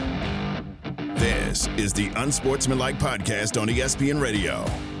 This is the Unsportsmanlike Podcast on ESPN Radio.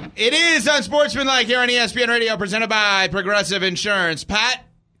 It is Unsportsmanlike here on ESPN Radio, presented by Progressive Insurance. Pat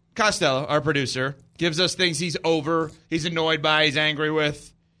Costello, our producer, gives us things he's over, he's annoyed by, he's angry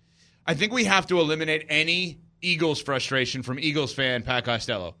with. I think we have to eliminate any Eagles frustration from Eagles fan Pat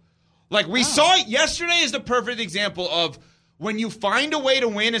Costello. We saw it yesterday is the perfect example of when you find a way to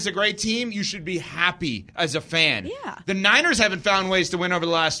win as a great team, you should be happy as a fan. Yeah. The Niners haven't found ways to win over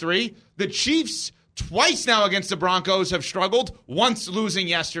the last 3. The Chiefs, twice now against the Broncos, have struggled, once losing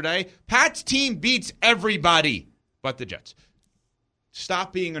yesterday. Pat's team beats everybody but the Jets.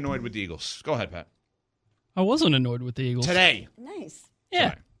 Stop being annoyed with the Eagles. Go ahead, Pat. I wasn't annoyed with the Eagles. Today. Nice.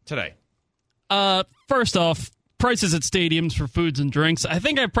 Yeah. Today. First off, prices at stadiums for foods and drinks. I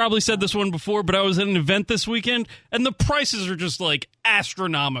think I probably said this one before, but I was at an event this weekend, and the prices are just,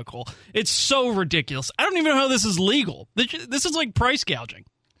 astronomical. It's so ridiculous. I don't even know how this is legal. This is like price gouging.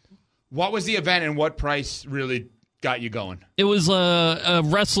 What was the event, and what price really got you going? It was a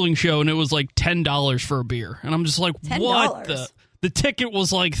wrestling show, and it was $10 for a beer. And I'm just like, $10? what the... The ticket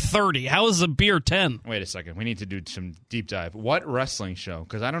was like $30. How is a beer $10? Wait a second. We need to do some deep dive. What wrestling show?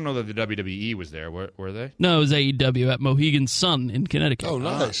 Because I don't know that the WWE was there. Were they? No, it was AEW at Mohegan Sun in Connecticut. Oh,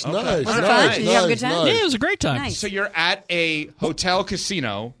 nice, okay. nice. Was it fun? Did you have a good time? Yeah, it was a great time. Nice. So you're at a hotel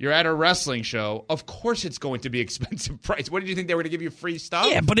casino. You're at a wrestling show. Of course it's going to be expensive price. What did you think they were going to give you free stuff?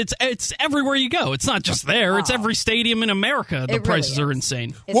 Yeah, but it's everywhere you go. It's not just there. It's every stadium in America. The It really prices are is.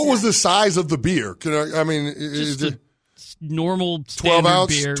 insane. What was the size of the beer? I mean, is Just it normal 12 standard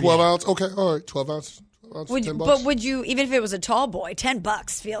ounce? beer. 12 yeah. ounce? Okay, all right, 12 ounce. $10 bucks? But would you, even if it was a tall boy,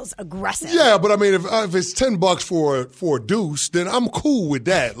 $10 feels aggressive. Yeah, but I mean, if it's $10 for a deuce, then I'm cool with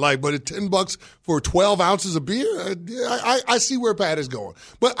that. But at $10 for 12 ounces of beer, I see where Pat is going.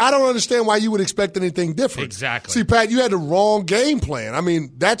 But I don't understand why you would expect anything different. Exactly. See, Pat, you had the wrong game plan. I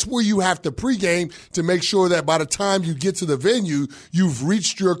mean, that's where you have to pregame to make sure that by the time you get to the venue, you've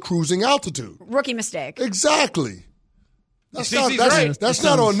reached your cruising altitude. Rookie mistake. Exactly. That's right. That's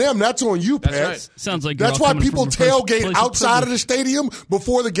not on them. That's on you, Pat. That's right. Sounds like you're That's all why coming people from a place tailgate of outside of the privilege. stadium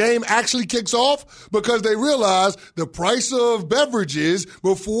before the game actually kicks off because they realize the price of beverages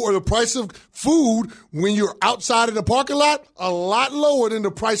before the price of food when you're outside of the parking lot a lot lower than the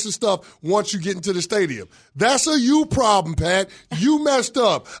price of stuff once you get into the stadium. That's a you problem, Pat. You messed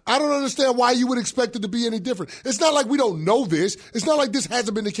up. I don't understand why you would expect it to be any different. It's not like we don't know this. It's not like this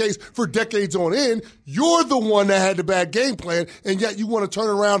hasn't been the case for decades on end. You're the one that had the bad game plan, and yet you want to turn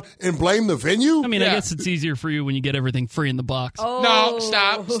around and blame the venue? I mean, Yeah. I guess it's easier for you when you get everything free in the box. Oh. No,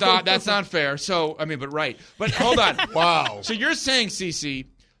 stop. That's not fair. So, I mean, but right. But hold on. Wow. So you're saying, CC,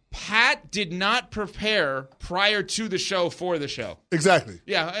 Pat did not prepare prior to the show for the show. Exactly.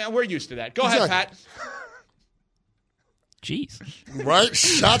 Yeah, we're used to that. Go Exactly. ahead, Pat. Jeez. Right?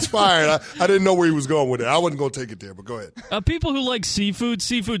 Shots fired. I didn't know where he was going with it. I wasn't going to take it there, but go ahead. People who like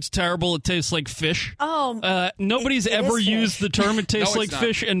seafood's terrible. It tastes like fish. Oh, Nobody's it ever is used fish. the term "it tastes No, like it's not.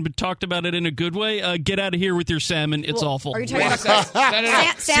 fish" and talked about it in a good way. Get out of here with your salmon. It's Well, awful. Are you talking Wait a about second.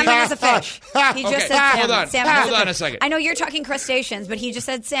 No. salmon is a fish? He just Okay, said salmon. hold on. Salmon is Hold a on fish. a second. I know you're talking crustaceans, but he just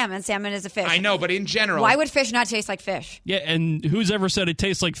said salmon. Salmon is a fish. I know, but in general. Why would fish not taste like fish? Yeah, and who's ever said it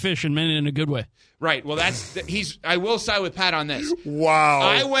tastes like fish and meant it in a good way? Right. Well, I will side with Pat on this. Wow.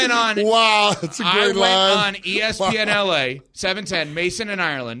 I went on. Wow, that's a great line. I went on ESPN LA 710 Mason in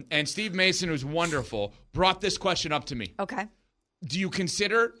Ireland, and Steve Mason, who's wonderful, brought this question up to me. Okay. Do you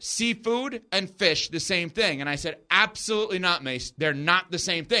consider seafood and fish the same thing? And I said, absolutely not, Mace. They're not the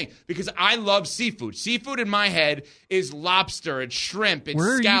same thing because I love seafood. Seafood in my head is lobster, it's shrimp, it's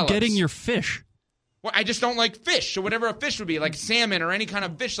Where are scallops. you getting your fish? Well, I just don't like fish. So whatever a fish would be, like salmon or any kind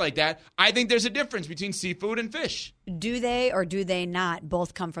of fish like that, I think there's a difference between seafood and fish. Do they or do they not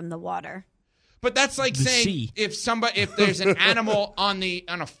both come from the water? But that's like The saying sea. if there's an animal on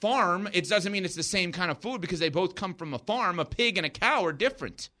a farm, it doesn't mean it's the same kind of food because they both come from a farm. A pig and a cow are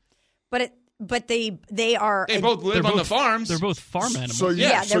different. But they are. They both live on the farms. They're both farm animals. So you,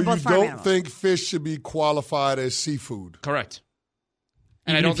 Yeah, so they're you both farm don't animals. think fish should be qualified as seafood? Correct.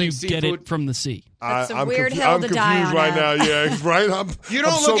 And Even I don't if think you seafood. get it from the sea. That's a I'm weird confu- hill I'm to confused die on, right Ed. now. Yeah, right. You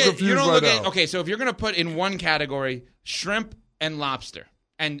don't I'm so look at. confused You don't right look now. at. Okay, so if you're going to put in one category shrimp and lobster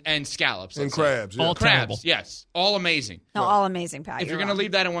and scallops And let's say. crabs. Yeah. All terrible. Crabs, yes, all amazing. No, all amazing, Pat. If you're going to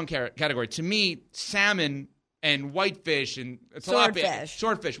leave that in one category, to me, salmon and whitefish and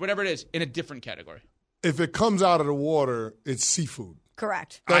swordfish, whatever it is, in a different category. If it comes out of the water, it's seafood.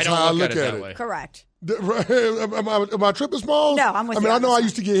 Correct. That's I don't how I look look at it at that it. way. Correct. Am I tripping, Smalls? No, I'm with I mean, you I on know this I one.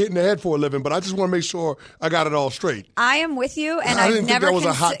 used to get hit in the head for a living, but I just want to make sure I got it all straight. I am with you, and I I've didn't think never that was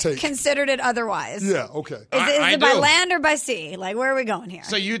a hot take. considered it otherwise. Yeah, okay. Is I it by do. land or by sea? Like, where are we going here?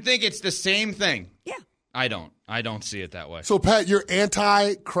 So you think it's the same thing? yeah. I don't. I don't see it that way. So, Pat, you're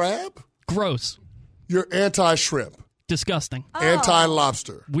anti-crab? Gross. You're anti-shrimp? Disgusting.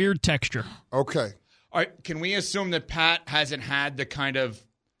 Anti-lobster? Weird texture. Okay. All right, can we assume that Pat hasn't had the kind of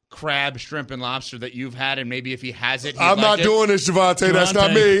crab, shrimp, and lobster that you've had, and maybe if he has it, I'm not doing this, Javante. That's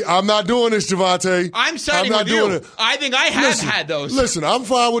not me. I'm not doing this, Javante. I'm siding not with you. doing it. I think I have had those. Listen, I'm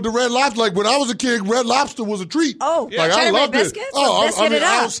fine with the red lobster. Like when I was a kid, red lobster was a treat. Oh, like I cheddar bay loved it. biscuits? Oh, Or I biscuit mean, it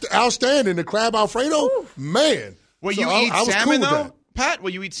up? outstanding. The crab Alfredo, man. Will So you I eat was cool salmon with though, that. Pat?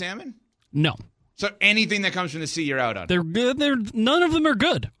 Will you eat salmon? No. So anything that comes from the sea, you're out on. They're good. None of them are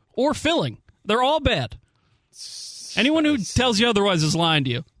good or filling. They're all bad. Anyone who tells you otherwise is lying to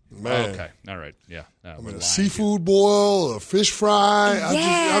you. Man. Okay, all right, yeah. A seafood boil, a fish fry.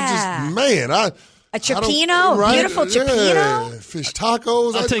 Yeah. A I cioppino, don't- right? beautiful cioppino. Yeah. Fish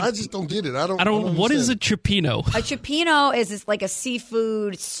tacos. I'll I just don't get it. I don't. What is a understand. cioppino? A cioppino is like a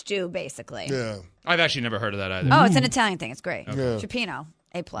seafood stew, basically. Yeah. I've actually never heard of that either. Oh, it's an Italian thing. It's great. Yeah. Cioppino,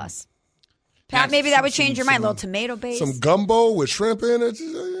 A+. Pat, maybe that would change your mind. A little tomato base. Some gumbo with shrimp in it.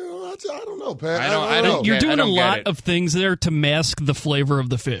 I don't know, Pat. I don't know. You're doing a lot of things there to mask the flavor of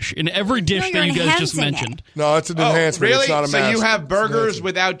the fish in every dish that you guys just mentioned. No, it's an enhancement. Really? It's not a mask. So you have burgers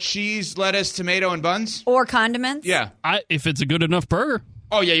without cheese, lettuce, tomato, and buns? Or condiments? Yeah. If it's a good enough burger.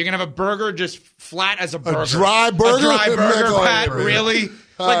 Oh, yeah, you're going to have a burger just flat as a burger. A dry burger? A dry burger, Pat, man. really?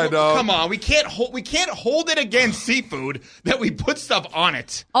 Like, know. Come on, we can't hold it against seafood that we put stuff on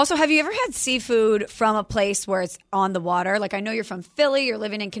it. Also, have you ever had seafood from a place where it's on the water? Like, I know you're from Philly, you're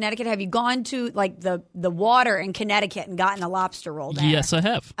living in Connecticut. Have you gone to like the water in Connecticcut and gotten a lobster roll there? Yes, I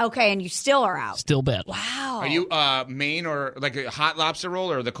have. Okay, and you still are out. Still bad. Wow. Are you Maine or like a hot lobster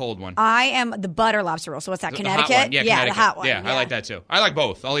roll or the cold one? I am the butter lobster roll. So what's that, Connecticut? The hot one. Yeah, Connecticut. The hot one. Yeah, I like that too. I like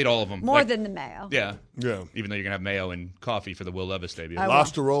both. I'll eat all of them. More than the mayo. Yeah. Yeah. Even though you're going to have mayo and coffee for the Will Levis debut.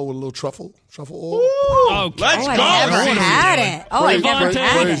 Lobster roll with a little truffle oil. Ooh, let's go. I've never had it. I've never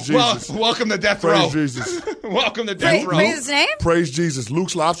had it. Jesus. Welcome to Death Row. Praise Jesus. Welcome to Death Row. Praise his name? Praise Jesus.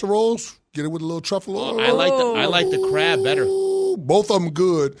 Luke's lobster rolls. Get it with a little truffle oil. I like the crab better. Both of them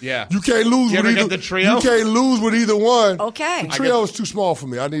good. Yeah. You can't lose You with ever either. get the trio? You can't lose with either one. Okay. The trio is too small for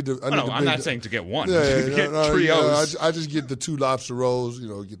me. I need to. I'm not saying to get one. Yeah, to get trios. I just get the 2 lobster rolls.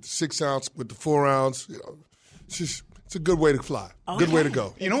 Get the 6 ounce with the 4 ounce. It's a good way to fly. Okay. Good way to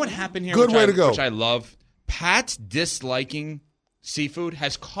go. You know what happened here? Good way to go. Which I love. Pat's disliking seafood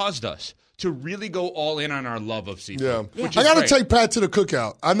has caused us to really go all in on our love of seafood. Yeah. Which I is got to great. take Pat to the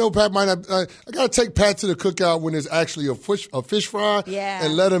cookout. I know Pat might not. I got to take Pat to the cookout when there's actually a fish fry. Yeah.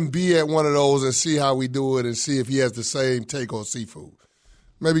 And let him be at one of those and see how we do it and see if he has the same take on seafood.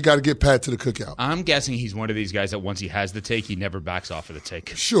 Maybe got to get Pat to the cookout. I'm guessing he's one of these guys that once he has the take, he never backs off of the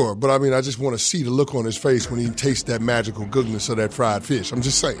take. Sure, but I just want to see the look on his face when he tastes that magical goodness of that fried fish. I'm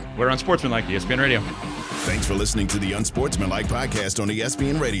just saying. We're on Sportsmanlike, ESPN Radio. Thanks for listening to the Unsportsmanlike podcast on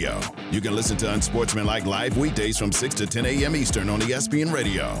ESPN Radio. You can listen to Unsportsmanlike live weekdays from 6 to 10 a.m. Eastern on ESPN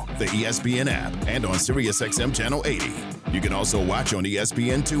Radio, the ESPN app, and on SiriusXM Channel 80. You can also watch on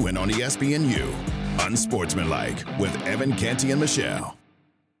ESPN2 and on ESPNU. Unsportsmanlike with Evan Canty and Michelle.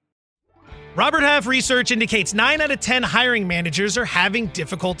 Robert Half research indicates 9 out of 10 hiring managers are having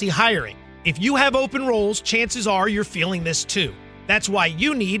difficulty hiring. If you have open roles, chances are you're feeling this too. That's why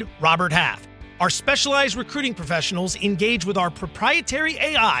you need Robert Half. Our specialized recruiting professionals engage with our proprietary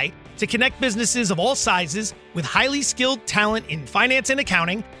AI to connect businesses of all sizes with highly skilled talent in finance and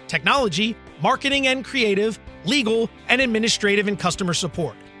accounting, technology, marketing and creative, legal, and administrative and customer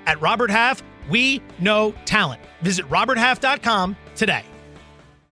support. At Robert Half, we know talent. Visit roberthalf.com today.